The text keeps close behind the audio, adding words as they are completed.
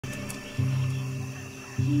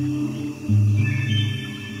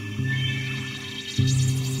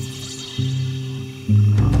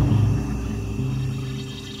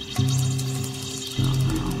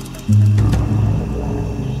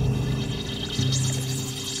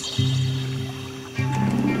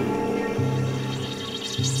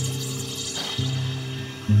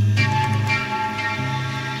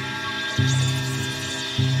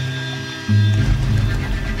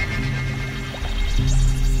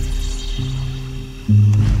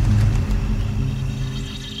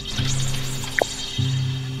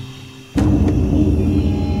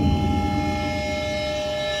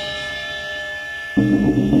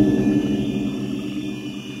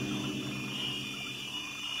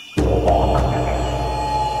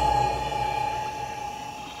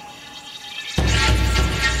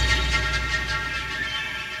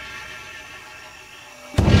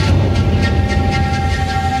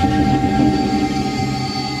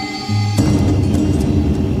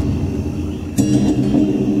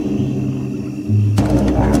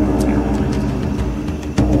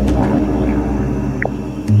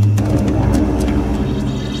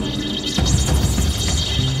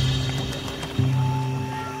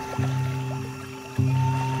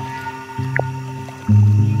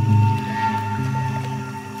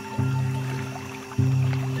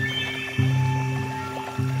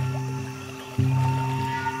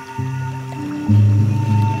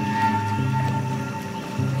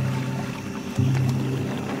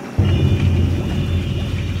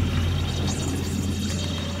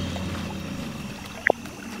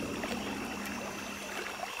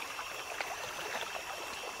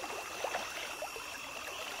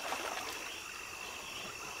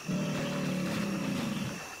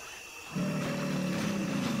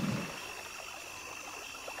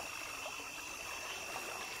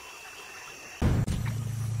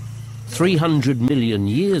$300 million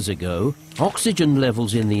years ago, oxygen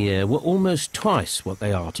levels in the air were almost twice what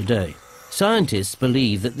they are today. Scientists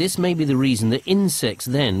believe that this may be the reason that insects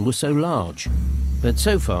then were so large. But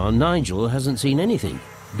so far, Nigel hasn't seen anything,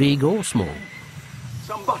 big or small.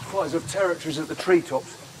 Some butterflies have territories at the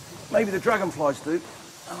treetops. Maybe the dragonflies do.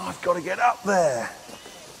 And I've got to get up there.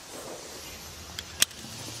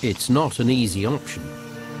 It's not an easy option.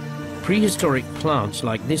 Prehistoric plants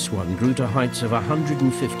like this one grew to heights of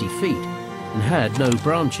 150 feet and had no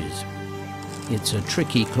branches. It's a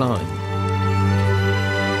tricky climb.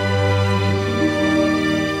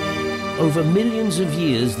 Over millions of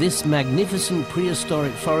years, this magnificent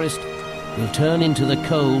prehistoric forest will turn into the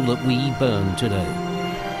coal that we burn today.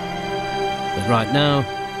 But right now,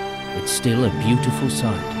 it's still a beautiful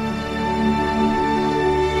sight.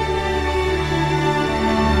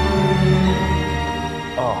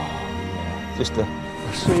 Just a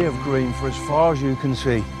sea of green for as far as you can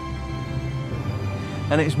see.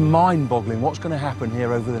 And it's mind-boggling what's going to happen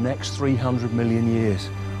here over the next 300 million years.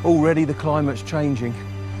 Already the climate's changing,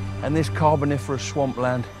 and this carboniferous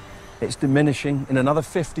swampland, it's diminishing. In another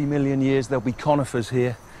 50 million years there'll be conifers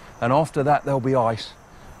here, and after that there'll be ice.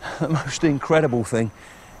 The most incredible thing,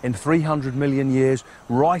 in 300 million years,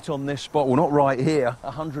 right on this spot, well not right here,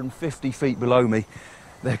 150 feet below me,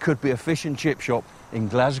 there could be a fish and chip shop in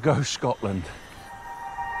Glasgow, Scotland.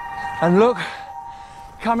 And look,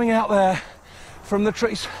 coming out there from the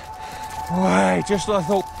trees, way, just like I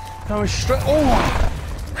thought, coming straight,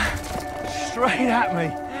 straight at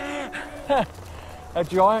me. A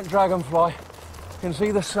giant dragonfly. You can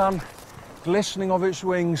see the sun glistening of its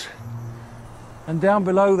wings. And down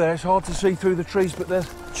below there, it's hard to see through the trees, but there's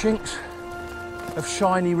chinks of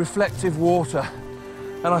shiny, reflective water.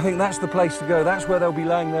 And I think that's the place to go. That's where they'll be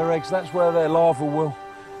laying their eggs. That's where their larvae will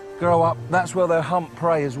grow up. That's where they'll hunt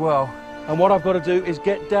prey as well. And what I've got to do is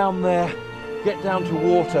get down there, get down to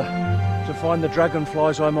water to find the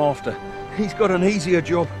dragonflies I'm after. He's got an easier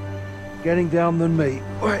job getting down than me.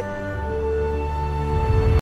 Right.